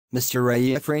Mr.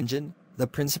 Rajeev Ranjan, the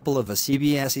principal of a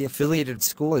CBSE-affiliated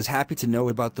school, is happy to know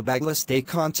about the Bagless Day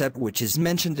concept, which is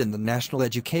mentioned in the National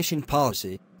Education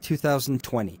Policy,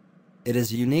 2020. It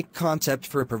is a unique concept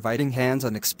for providing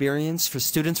hands-on experience for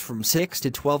students from 6 to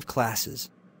 12 classes.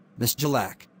 Ms.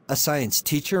 Jhalak, a science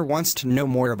teacher, wants to know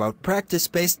more about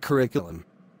practice-based curriculum.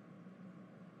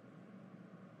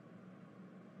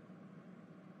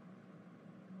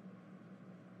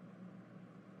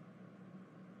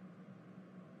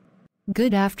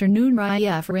 Good afternoon,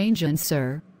 Rajeev Ranjan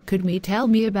sir. Could you tell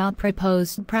me about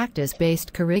proposed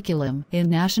practice-based curriculum in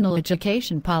National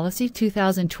Education Policy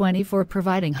 2020 for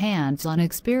providing hands-on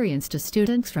experience to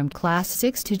students from class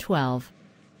 6 to 12?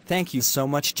 Thank you so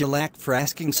much, Jhalak, for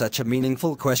asking such a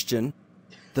meaningful question.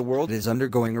 The world is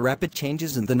undergoing rapid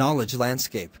changes in the knowledge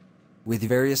landscape. With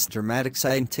various dramatic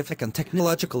scientific and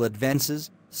technological advances,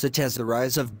 such as the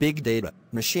rise of big data,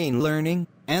 machine learning,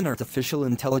 and artificial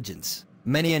intelligence,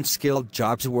 many unskilled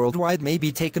jobs worldwide may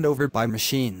be taken over by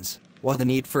machines, while the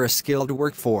need for a skilled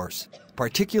workforce,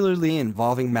 particularly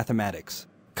involving mathematics,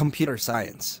 computer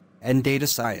science, and data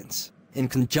science, in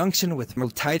conjunction with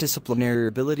multidisciplinary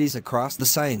abilities across the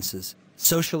sciences,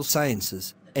 social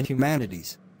sciences, and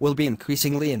humanities, will be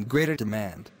increasingly in greater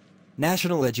demand.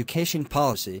 National Education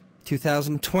Policy,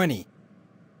 2020.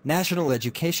 National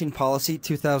Education Policy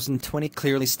 2020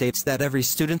 clearly states that every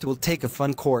student will take a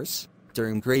fun course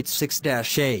during grade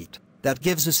 6-8 that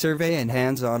gives a survey and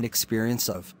hands-on experience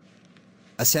of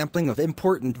a sampling of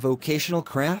important vocational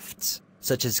crafts,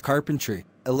 such as carpentry,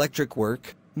 electric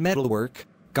work, metalwork,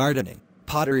 gardening,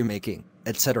 pottery making,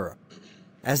 etc.,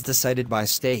 as decided by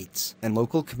states and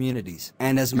local communities,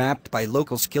 and as mapped by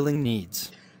local skilling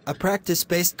needs. A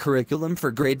practice-based curriculum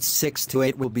for grades 6 to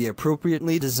 8 will be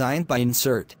appropriately designed by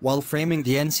INSERT while framing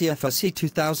the NCFSE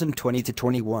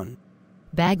 2020-21.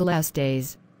 Bagless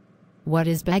Days. What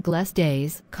is Bagless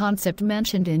Days concept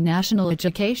mentioned in National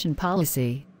Education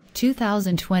Policy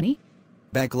 2020?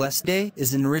 Bagless Day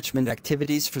is enrichment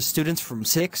activities for students from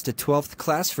 6th to 12th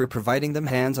class for providing them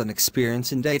hands-on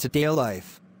experience in day-to-day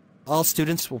life. All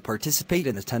students will participate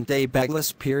in a 10-day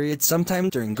Bagless period sometime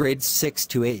during grades 6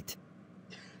 to 8,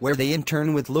 where they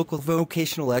intern with local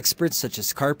vocational experts such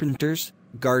as carpenters,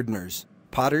 gardeners,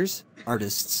 potters,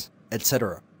 artists,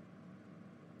 etc.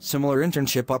 Similar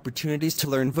internship opportunities to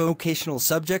learn vocational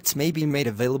subjects may be made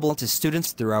available to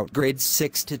students throughout grades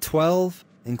 6 to 12,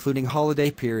 including holiday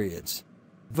periods.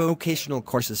 Vocational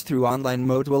courses through online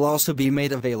mode will also be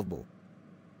made available.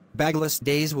 Bagless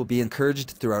Days will be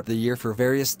encouraged throughout the year for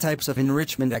various types of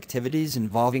enrichment activities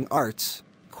involving arts,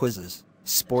 quizzes,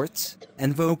 sports,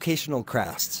 and vocational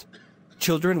crafts.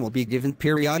 Children will be given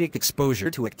periodic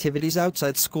exposure to activities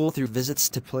outside school through visits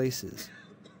to places,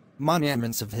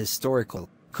 monuments of historical,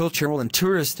 cultural and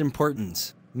tourist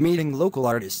importance, meeting local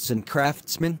artists and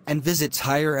craftsmen, and visits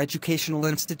higher educational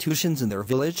institutions in their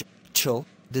village,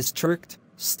 district,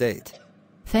 state.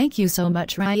 Thank you so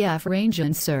much, Rajeev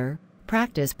Ranjan sir.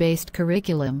 Practice-based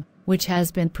curriculum, which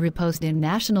has been proposed in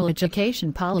National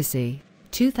Education Policy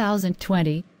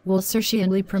 2020, will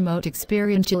certainly promote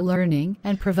experiential learning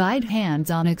and provide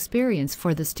hands-on experience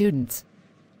for the students.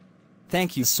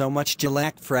 Thank you so much,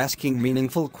 Jhalak, for asking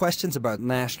meaningful questions about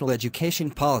National Education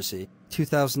Policy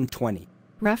 2020.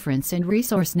 Reference and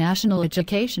resource: National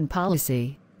Education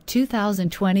Policy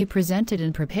 2020, presented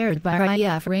and prepared by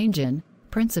Rajeev Ranjan,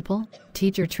 Principal,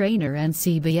 Teacher Trainer and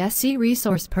CBSE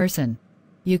Resource Person.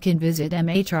 You can visit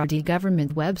MHRD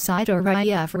government website or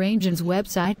Rajeev Ranjan's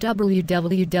website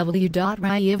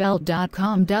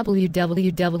www.rajevl.com,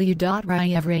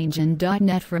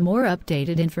 www.rajevranjan.net for more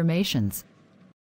updated informations.